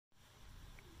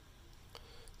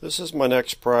This is my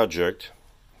next project.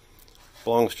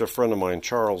 Belongs to a friend of mine,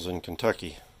 Charles, in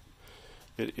Kentucky.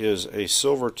 It is a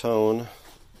Silvertone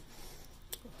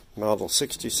model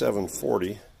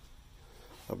 6740,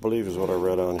 I believe is what I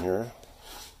read on here.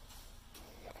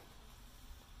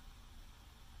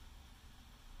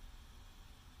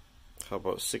 How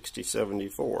about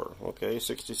 6074? Okay,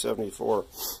 6074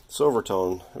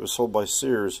 Silvertone. It was sold by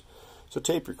Sears. It's a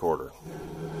tape recorder.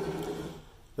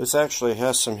 This actually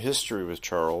has some history with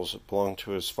Charles. It belonged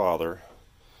to his father,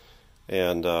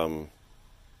 and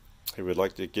he would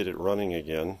like to get it running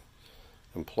again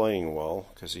and playing well,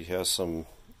 because he has some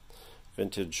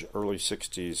vintage early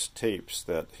 60s tapes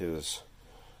that his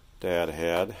dad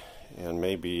had, and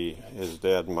maybe his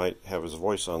dad might have his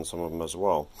voice on some of them as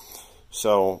well.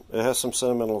 So it has some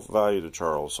sentimental value to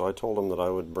Charles. So I told him that I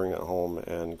would bring it home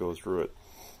and go through it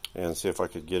and see if I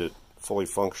could get it fully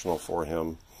functional for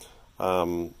him.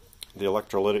 The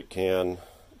electrolytic can,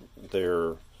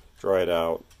 they're dried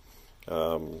out.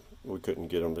 We couldn't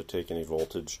get them to take any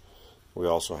voltage. We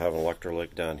also have an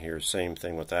electrolytic down here, same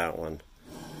thing with that one.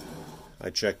 I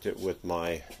checked it with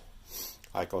my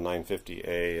ICO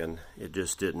 950A and it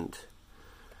just didn't,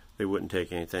 they wouldn't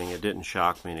take anything. It didn't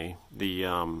shock me any.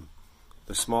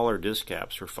 The smaller disc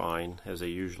caps are fine, as they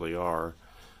usually are.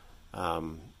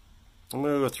 I'm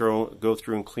going to go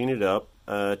through and clean it up,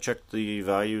 check the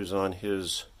values on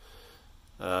his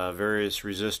various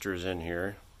resistors in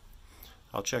here.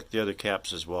 I'll check the other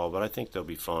caps as well, but I think they'll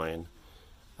be fine.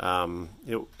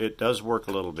 It does work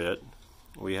a little bit.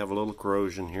 We have a little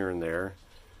corrosion here and there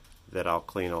that I'll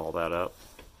clean all that up,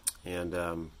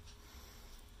 and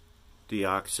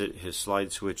deoxit his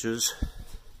slide switches.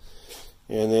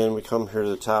 And then we come here to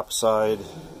the top side.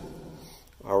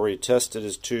 I already tested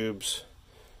his tubes.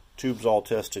 Tubes all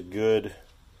tested good.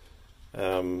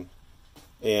 And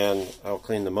I'll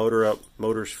clean the motor up.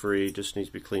 Motor's free, just needs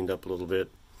to be cleaned up a little bit.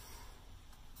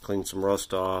 Clean some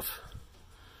rust off.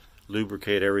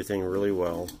 Lubricate everything really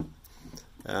well.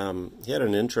 He had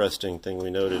an interesting thing we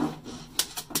noted.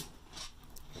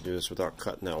 Do this without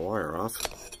cutting that wire off.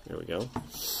 There we go.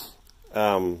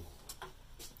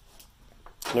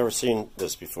 Never seen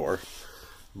this before,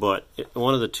 but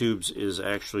one of the tubes is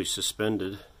actually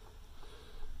suspended.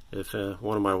 If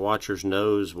one of my watchers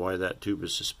knows why that tube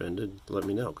is suspended, let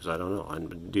me know, because I don't know.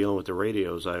 I'm dealing with the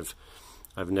radios. I've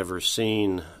never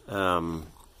seen a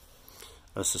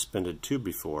suspended tube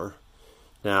before.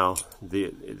 Now,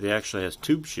 they actually has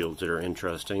tube shields that are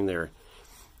interesting. They're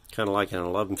kind of like an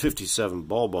 1157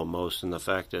 bulb almost, and the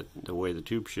fact that the way the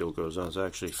tube shield goes on is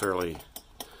actually fairly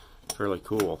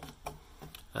cool.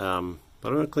 But I'm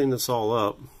going to clean this all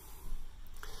up,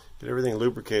 get everything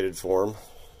lubricated for him.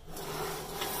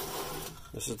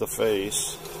 This is the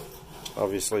face.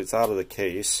 Obviously it's out of the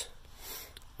case.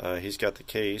 He's got the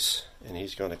case, and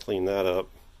he's going to clean that up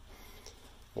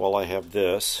while I have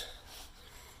this.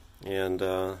 And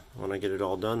when I get it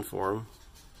all done for him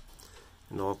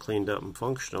and all cleaned up and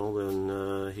functional,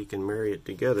 then he can marry it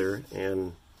together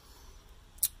and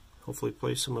hopefully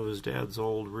play some of his dad's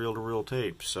old reel-to-reel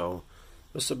tapes. So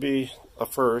this will be a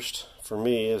first for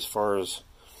me as far as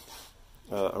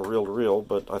a reel-to-reel,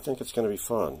 but I think it's going to be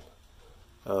fun.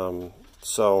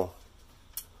 So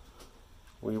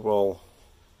we will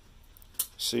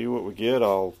see what we get.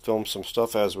 I'll film some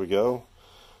stuff as we go,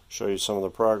 show you some of the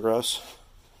progress.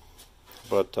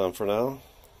 But for now,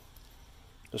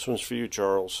 this one's for you,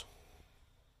 Charles.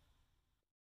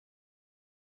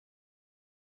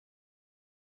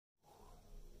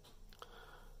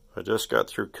 I just got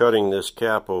through cutting this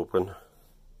cap open.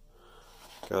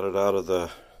 Got it out of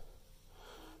the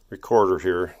recorder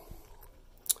here.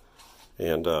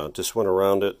 And just went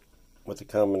around it with a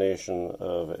combination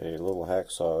of a little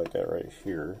hacksaw I got right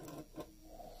here.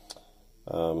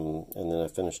 And then I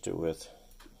finished it with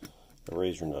a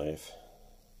razor knife.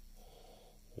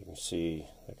 You can see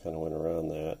I kind of went around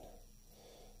that.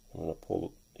 I'm going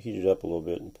to heat it up a little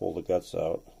bit and pull the guts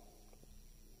out.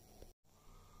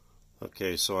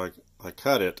 Okay, so I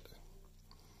cut it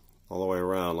all the way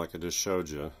around like I just showed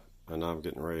you, and now I'm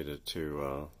getting ready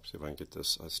to see if I can get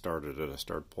this. I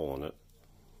started pulling it.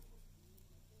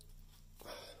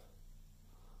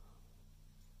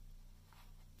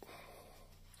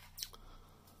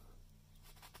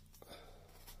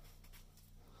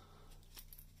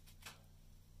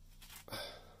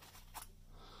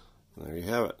 There you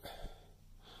have it,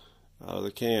 out of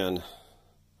the can.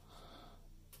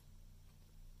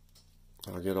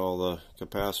 I'll get all the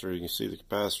capacitor. You can see the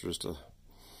capacitor is the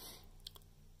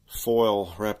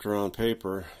foil wrapped around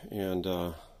paper, and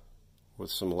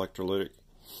with some electrolytic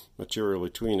material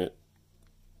between it.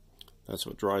 That's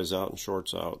what dries out and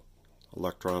shorts out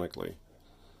electronically.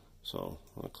 So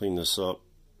I'll clean this up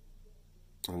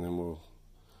and then we'll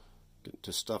get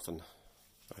to stuffing.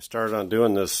 I started on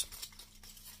doing this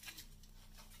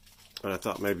and I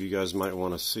thought maybe you guys might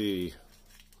want to see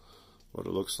what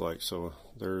it looks like. So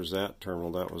there's that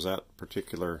terminal. That was that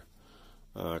particular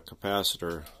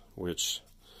capacitor, which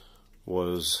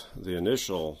was the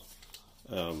initial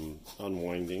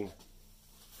unwinding,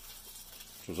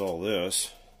 which was all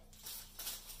this.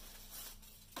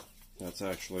 That's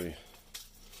actually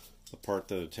the part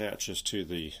that attaches to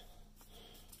the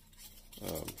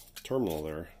terminal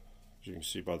there, as you can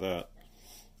see by that.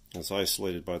 It's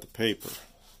isolated by the paper.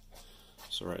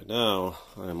 So right now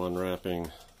I'm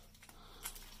unwrapping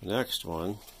the next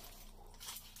one,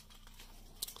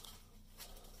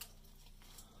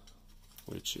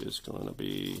 which is going to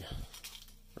be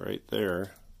right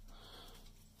there.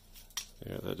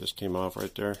 Yeah, that just came off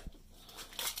right there.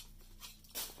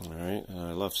 Alright, and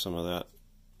I left some of that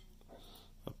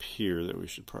up here that we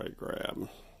should probably grab.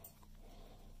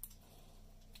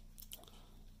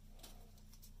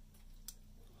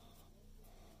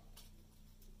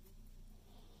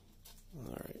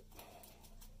 Alright.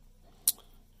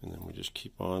 And then we just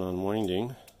keep on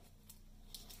unwinding.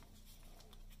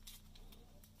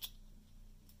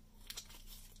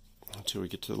 Until we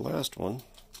get to the last one.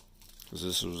 Because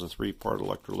this was a 3-part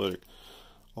electrolytic.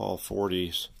 All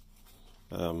 40s.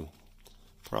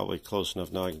 Probably close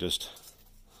enough now I can just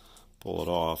pull it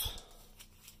off.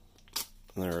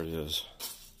 And there it is.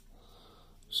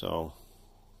 So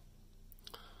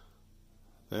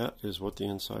that is what the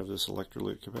inside of this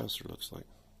electrolytic capacitor looks like.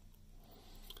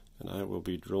 And I will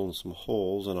be drilling some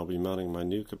holes and I'll be mounting my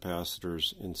new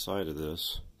capacitors inside of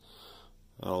this.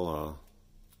 I'll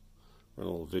run a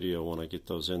little video when I get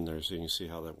those in there so you can see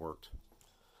how that worked.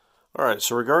 Alright,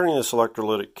 so regarding this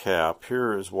electrolytic cap,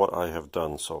 here is what I have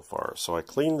done so far. So I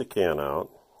cleaned the can out.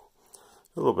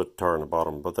 A little bit of tar on the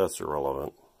bottom, but that's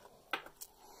irrelevant.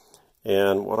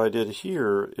 And what I did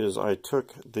here is I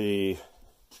took the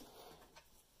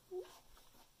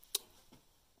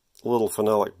little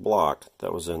phenolic block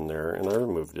that was in there and I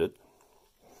removed it.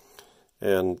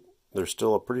 And there's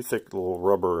still a pretty thick little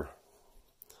rubber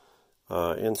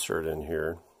insert in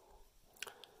here.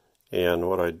 And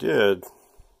what I did,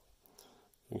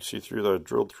 you can see through that I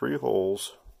drilled 3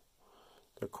 holes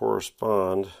that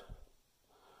correspond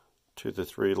to the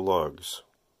 3 lugs.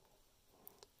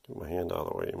 Get my hand out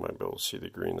of the way, you might be able to see the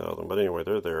green out of them. But anyway,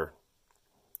 they're there.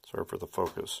 Sorry for the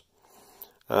focus.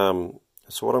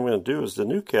 So what I'm going to do is the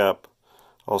new cap,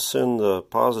 I'll send the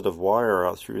positive wire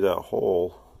out through that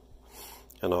hole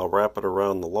and I'll wrap it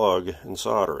around the lug and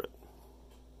solder it.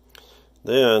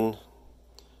 Then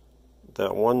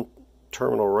that one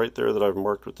terminal right there that I've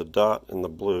marked with the dot in the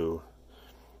blue,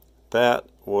 that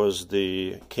was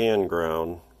the can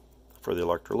ground for the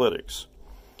electrolytics.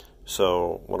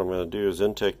 So what I'm going to do is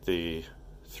then take the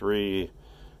 3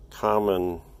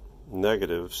 common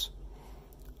negatives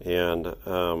and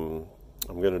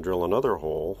I'm going to drill another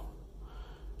hole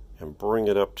and bring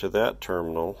it up to that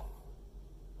terminal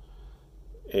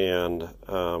and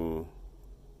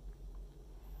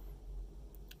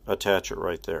attach it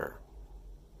right there.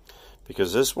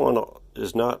 Because this one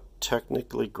is not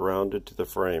technically grounded to the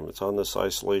frame. It's on this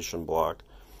isolation block.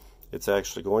 It's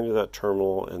actually going to that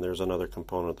terminal and there's another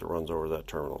component that runs over that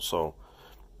terminal. So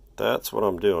that's what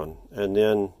I'm doing. And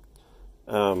then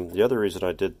the other reason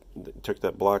I took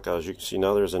that block out, as you can see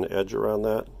now there's an edge around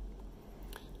that.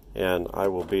 And I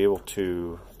will be able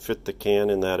to fit the can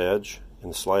in that edge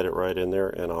and slide it right in there,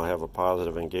 and I'll have a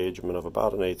positive engagement of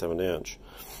about 1/8 of an inch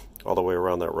all the way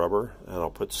around that rubber, and I'll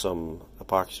put some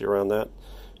epoxy around that,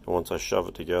 and once I shove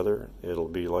it together it'll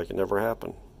be like it never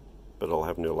happened, but it'll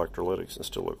have new electrolytics and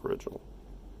still look original.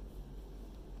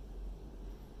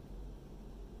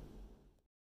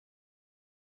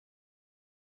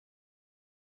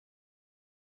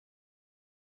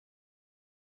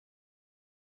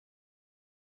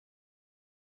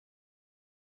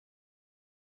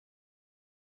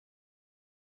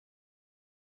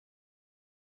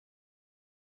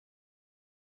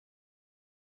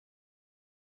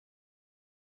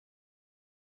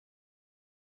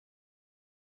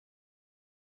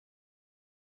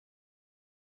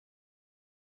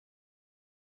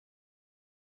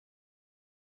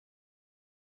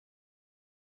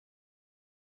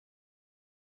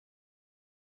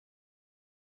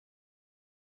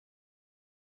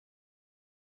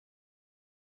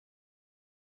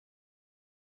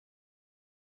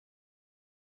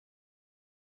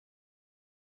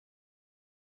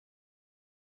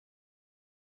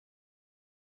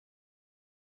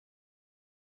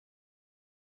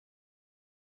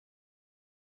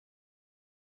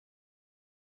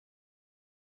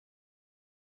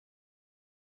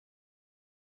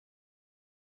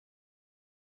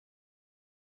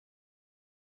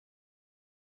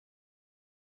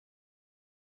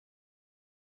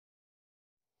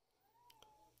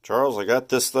 Charles, I got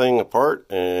this thing apart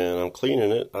and I'm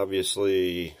cleaning it.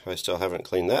 Obviously, I still haven't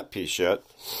cleaned that piece yet,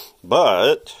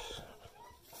 but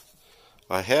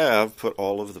I have put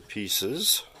all of the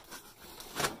pieces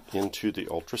into the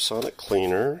ultrasonic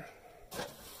cleaner,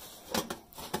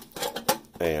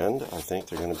 and I think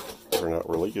they're going to turn out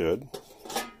really good.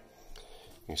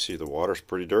 You can see the water's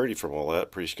pretty dirty from all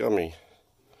that, pretty scummy.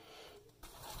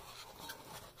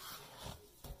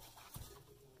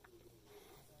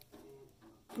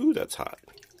 Ooh, that's hot.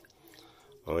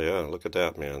 Oh yeah, look at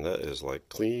that, man. That is like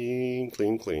clean,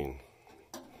 clean, clean.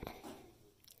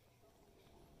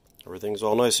 Everything's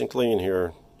all nice and clean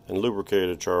here and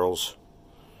lubricated, Charles.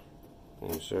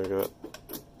 And you see I got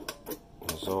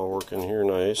it's all working here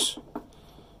nice.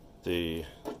 The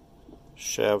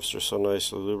shafts are so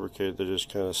nicely lubricated, they're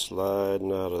just kind of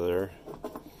sliding out of there.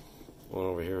 One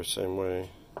over here, same way.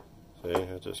 See,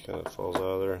 it just kind of falls out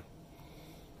of there.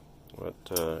 But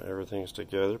everything's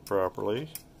together properly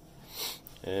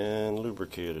and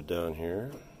lubricated down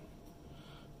here.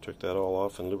 Took that all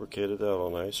off and lubricated that all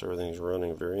nice. Everything's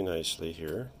running very nicely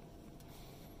here.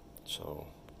 So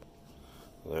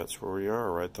that's where we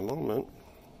are right at the moment.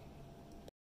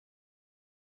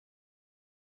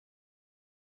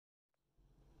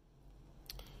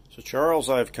 So Charles,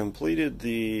 I've completed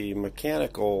the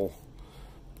mechanical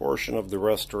portion of the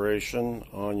restoration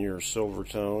on your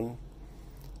Silvertone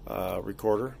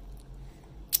recorder,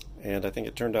 and I think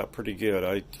it turned out pretty good.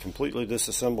 I completely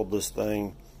disassembled this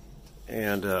thing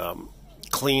and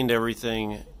cleaned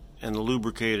everything and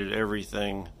lubricated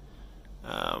everything.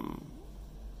 I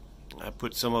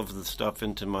put some of the stuff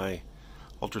into my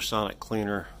ultrasonic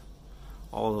cleaner,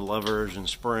 all the levers and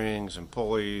springs and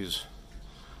pulleys.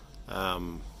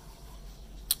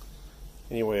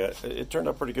 Anyway, it turned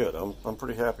out pretty good. I'm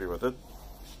pretty happy with it.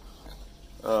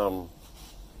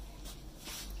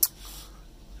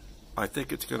 I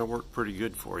think it's going to work pretty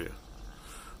good for you.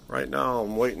 Right now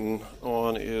I'm waiting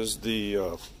on is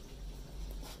the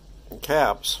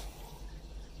caps.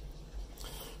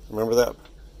 Remember that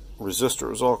resistor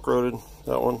was all corroded?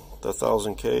 That one, the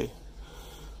 1000K?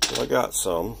 Well, I got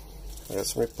some. I got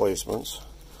some replacements.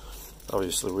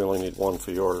 Obviously we only need one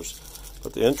for yours.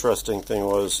 But the interesting thing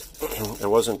was, it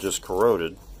wasn't just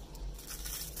corroded.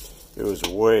 It was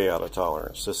way out of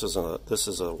tolerance. This is a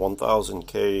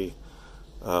 1000K.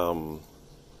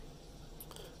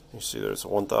 You see, there's a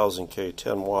 1000K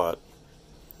 10 watt,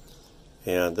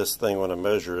 and this thing, when I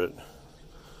measured it,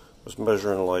 was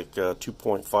measuring like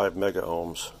 2.5 mega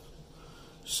ohms.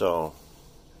 So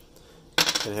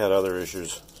it had other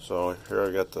issues. So here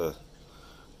I got the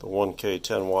 1K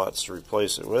 10 watts to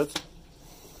replace it with.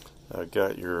 I've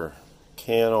got your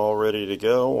can all ready to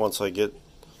go once I get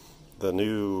the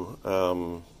new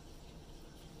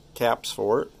caps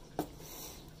for it.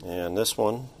 And this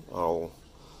one,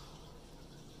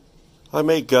 I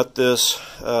may gut this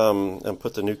and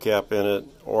put the new cap in it,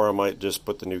 or I might just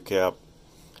put the new cap.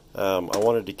 I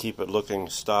wanted to keep it looking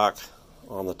stock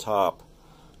on the top,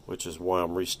 which is why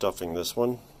I'm restuffing this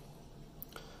one.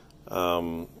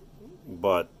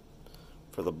 But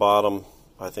for the bottom,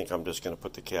 I think I'm just going to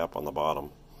put the cap on the bottom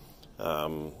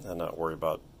and not worry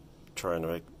about trying to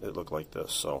make it look like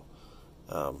this. So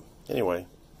anyway,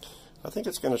 I think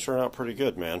it's going to turn out pretty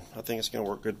good, man. I think it's going to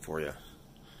work good for you.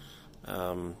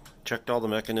 Checked all the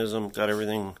mechanism, got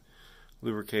everything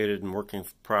lubricated and working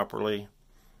properly.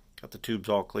 Got the tubes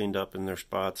all cleaned up in their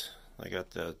spots. I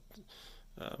got the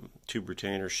tube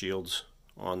retainer shields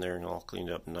on there and all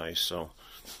cleaned up nice. So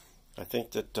I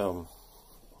think that I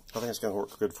think it's going to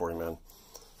work good for you, man.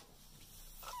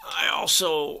 I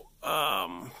also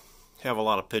have a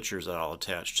lot of pictures that I'll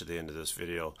attach to the end of this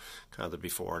video, kind of the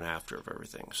before and after of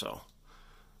everything. So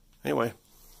anyway,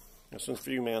 this one's for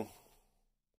you, man.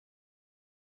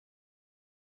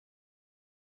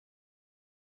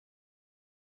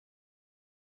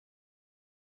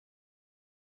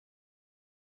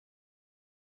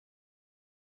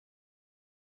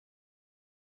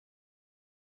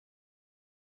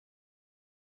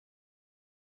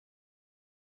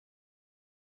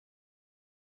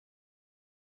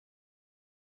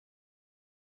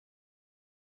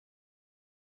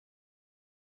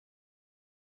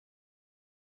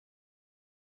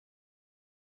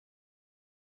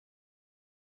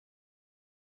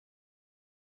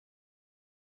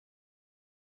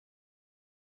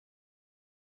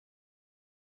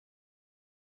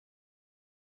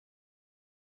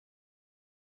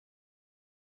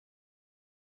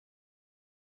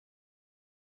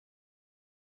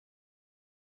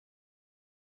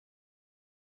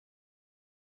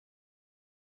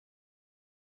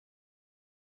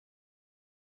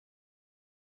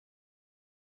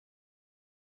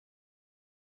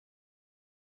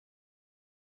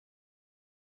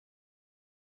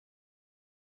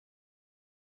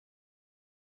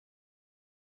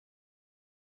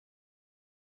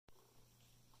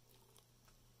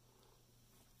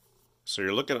 So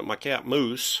you're looking at my cat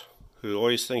Moose, who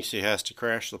always thinks he has to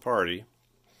crash the party.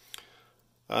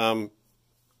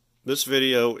 This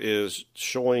video is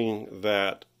showing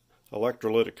that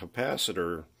electrolytic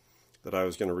capacitor that I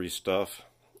was going to restuff.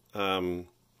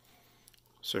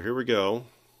 So here we go.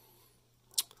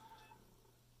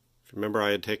 If you remember,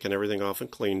 I had taken everything off and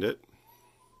cleaned it.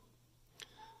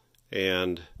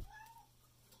 And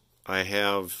I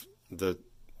have the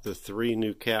 3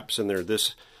 new caps in there.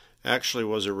 This actually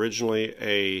was originally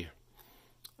a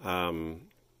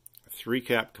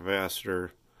 3-cap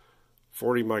capacitor,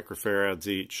 40 microfarads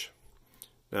each.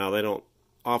 Now they don't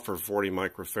offer 40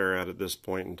 microfarad at this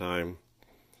point in time,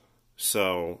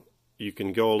 so you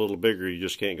can go a little bigger, you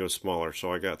just can't go smaller.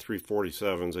 So I got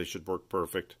 347s, they should work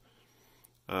perfect.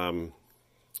 Tied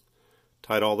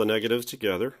all the negatives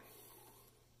together,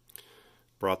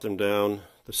 brought them down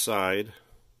the side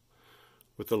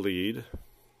with the lead.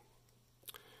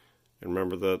 And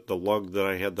remember the lug that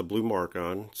I had the blue mark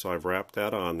on, so I've wrapped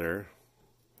that on there.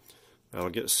 That'll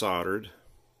get soldered.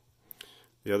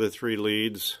 The other 3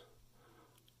 leads,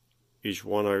 each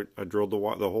one I drilled the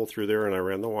hole through there, and I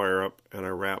ran the wire up, and I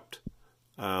wrapped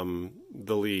the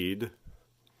lead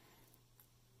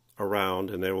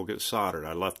around, and they will get soldered.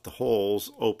 I left the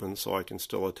holes open so I can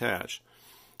still attach.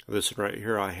 This one right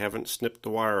here, I haven't snipped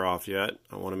the wire off yet.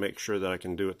 I want to make sure that I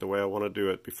can do it the way I want to do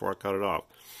it before I cut it off.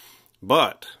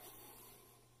 But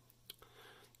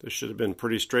this should have been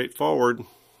pretty straightforward.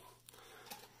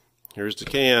 Here's the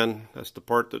can. That's the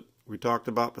part that we talked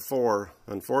about before.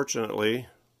 Unfortunately,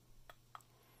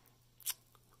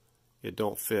 it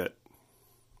don't fit.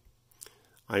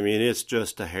 I mean, it's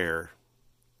just a hair.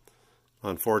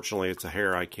 Unfortunately, it's a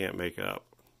hair I can't make up,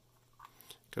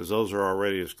 because those are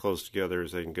already as close together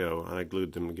as they can go, and I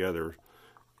glued them together.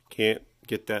 Can't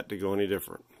get that to go any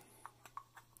different.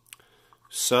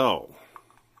 So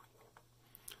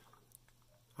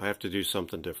I have to do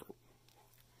something different.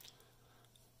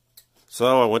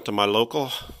 So I went to my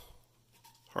local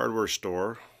hardware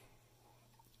store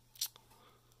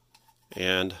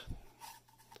and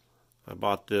I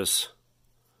bought this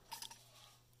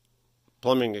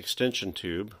plumbing extension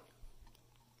tube,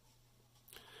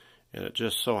 and it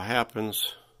just so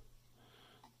happens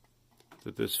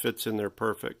that this fits in there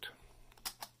perfect,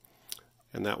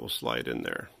 and that will slide in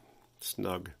there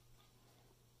snug.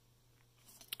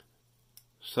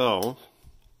 So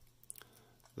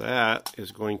that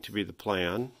is going to be the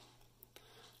plan.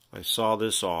 I saw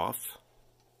this off,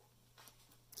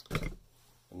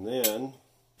 and then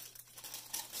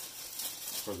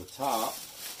for the top,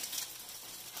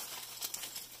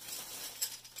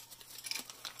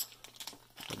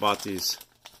 I bought these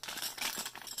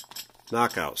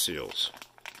knockout seals.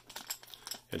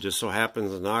 It just so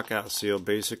happens the knockout seal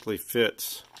basically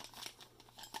fits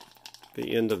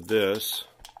the end of this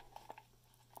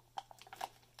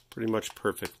pretty much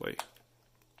perfectly.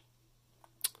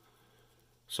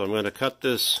 So I'm going to cut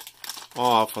this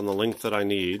off on the length that I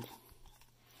need,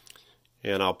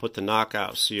 and I'll put the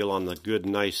knockout seal on the good,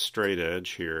 nice straight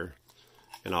edge here,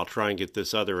 and I'll try and get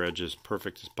this other edge as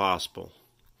perfect as possible.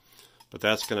 But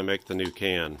that's going to make the new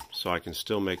can, so I can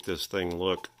still make this thing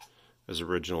look as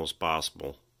original as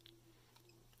possible.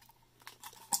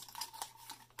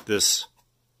 This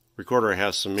recorder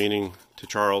has some meaning to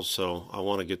Charles, so I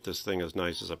want to get this thing as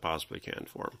nice as I possibly can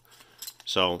for him.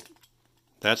 So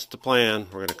that's the plan.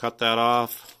 We're going to cut that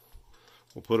off,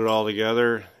 we'll put it all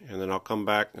together, and then I'll come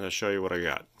back and I'll show you what I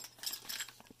got.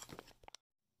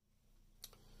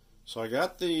 So I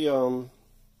got the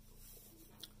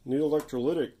new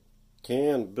electrolytic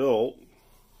can built,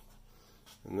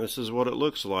 and this is what it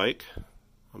looks like.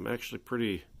 I'm actually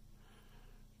pretty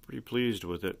pleased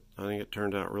with it. I think it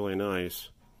turned out really nice.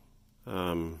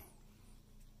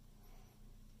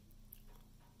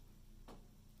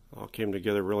 All came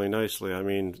together really nicely. I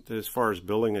mean, as far as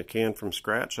building a can from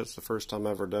scratch, that's the first time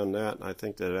I've ever done that, and I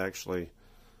think that it actually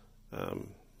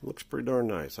looks pretty darn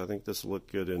nice. I think this will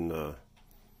look good in the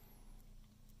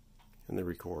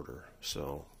recorder.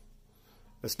 So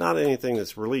it's not anything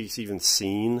that's really even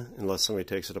seen unless somebody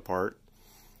takes it apart,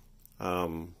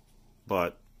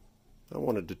 but I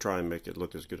wanted to try and make it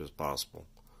look as good as possible.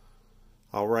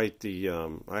 I'll write the,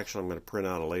 actually I'm going to print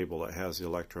out a label that has the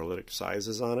electrolytic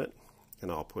sizes on it, and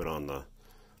I'll put on the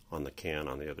can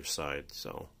on the other side,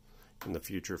 so in the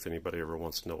future if anybody ever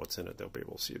wants to know what's in it, they'll be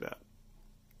able to see that.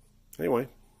 Anyway,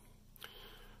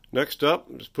 next up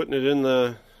is putting it in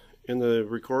the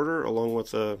recorder along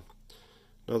with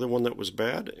another one that was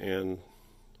bad, and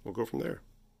we'll go from there.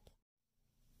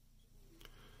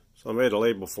 So I made a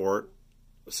label for it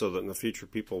so that in the future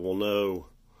people will know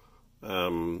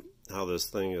how this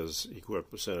thing is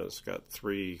equipped with it. It's got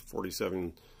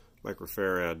 347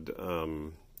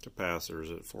 microfarad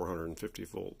capacitors at 450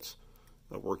 volts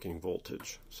working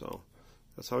voltage. So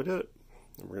that's how I did it.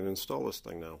 And we're going to install this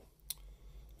thing now.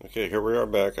 Okay, here we are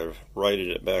back. I've righted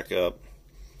it back up,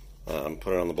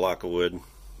 put it on the block of wood.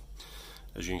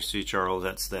 As you can see, Charles,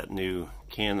 that's that new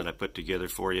can that I put together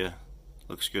for you.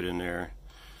 Looks good in there.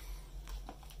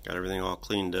 Got everything all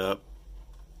cleaned up.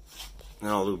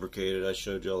 Now lubricated. I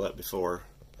showed you all that before.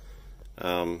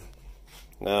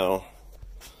 Now,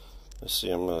 let's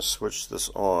see, I'm going to switch this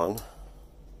on.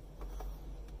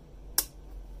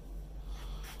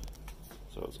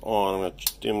 So it's on. I'm going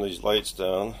to dim these lights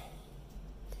down.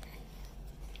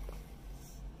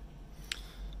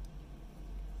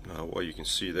 Well, you can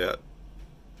see that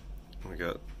we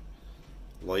got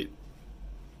light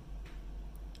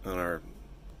on our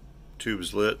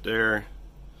tubes lit there.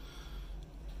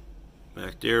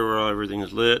 Back there where everything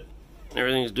is lit,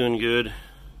 everything's doing good.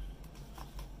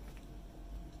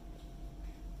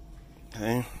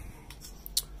 Okay.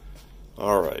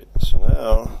 Alright, so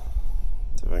now,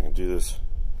 see if I can do this.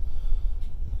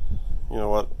 You know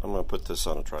what? I'm going to put this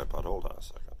on a tripod. Hold on a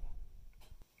second.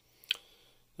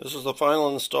 This is the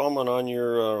final installment on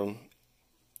your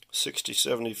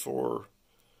 6074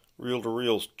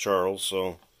 reel-to-reel, Charles.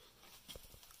 So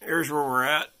here's where we're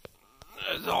at.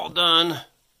 It's all done.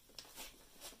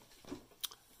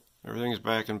 Everything's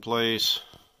back in place.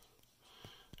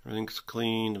 Everything's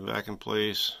cleaned, back in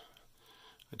place.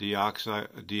 I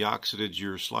deoxided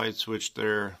your slide switch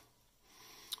there.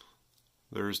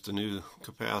 There's the new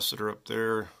capacitor up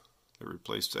there that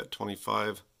replaced that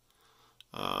 25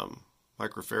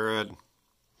 microfarad.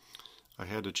 I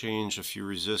had to change a few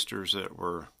resistors that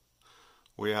were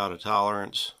way out of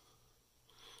tolerance.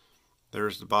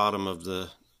 There's the bottom of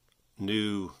the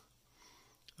new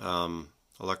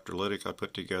Electrolytic I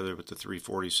put together with the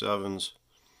 347s.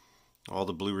 All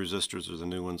the blue resistors are the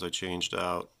new ones I changed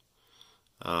out.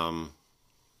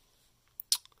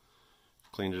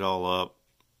 Cleaned it all up.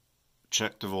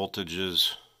 Checked the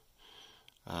voltages.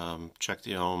 Checked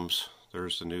the ohms.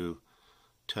 There's the new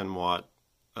 10 watt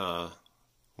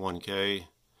 1K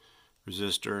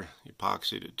resistor.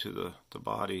 Epoxied it to the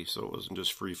body so it wasn't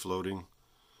just free floating.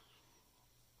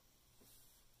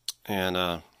 And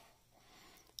let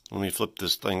me flip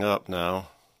this thing up now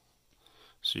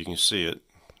so you can see it.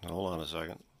 Hold on a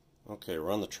second. Okay,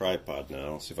 we're on the tripod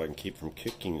now. See if I can keep from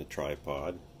kicking the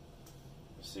tripod.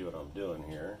 See what I'm doing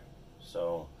here.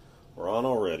 So we're on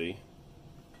already.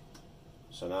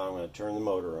 So now I'm going to turn the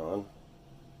motor on.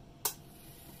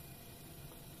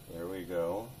 There we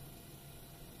go.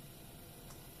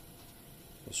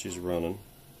 So she's running,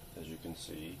 as you can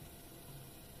see.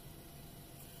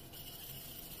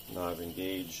 Now I've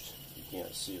engaged. You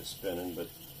can't see it spinning, but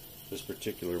this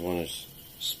particular one is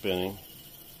spinning.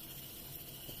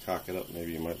 I'll cock it up,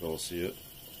 maybe you might be able to see it.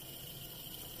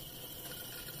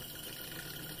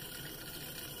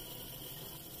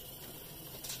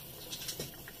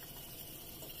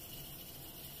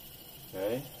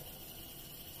 Okay.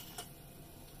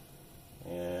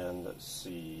 And let's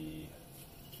see.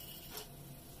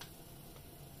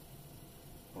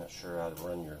 I'm not sure how to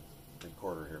run your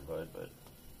recorder here, bud, but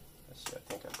let's see. I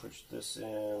think I pushed this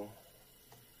in.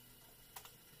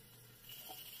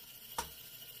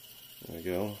 There we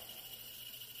go.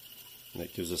 And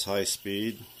that gives us high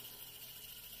speed.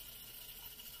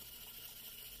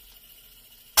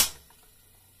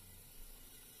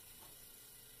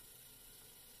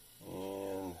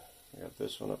 And I got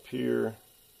this one up here.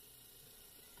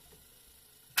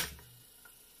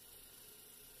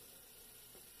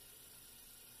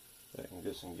 That can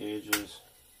disengages.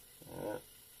 Yeah.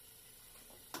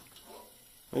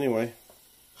 Anyway,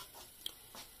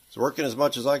 it's working as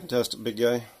much as I can test it, big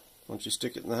guy. Once you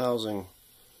stick it in the housing,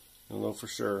 you'll know for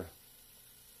sure.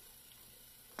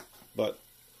 But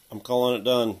I'm calling it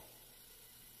done.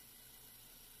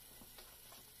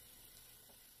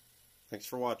 Thanks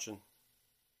for watching.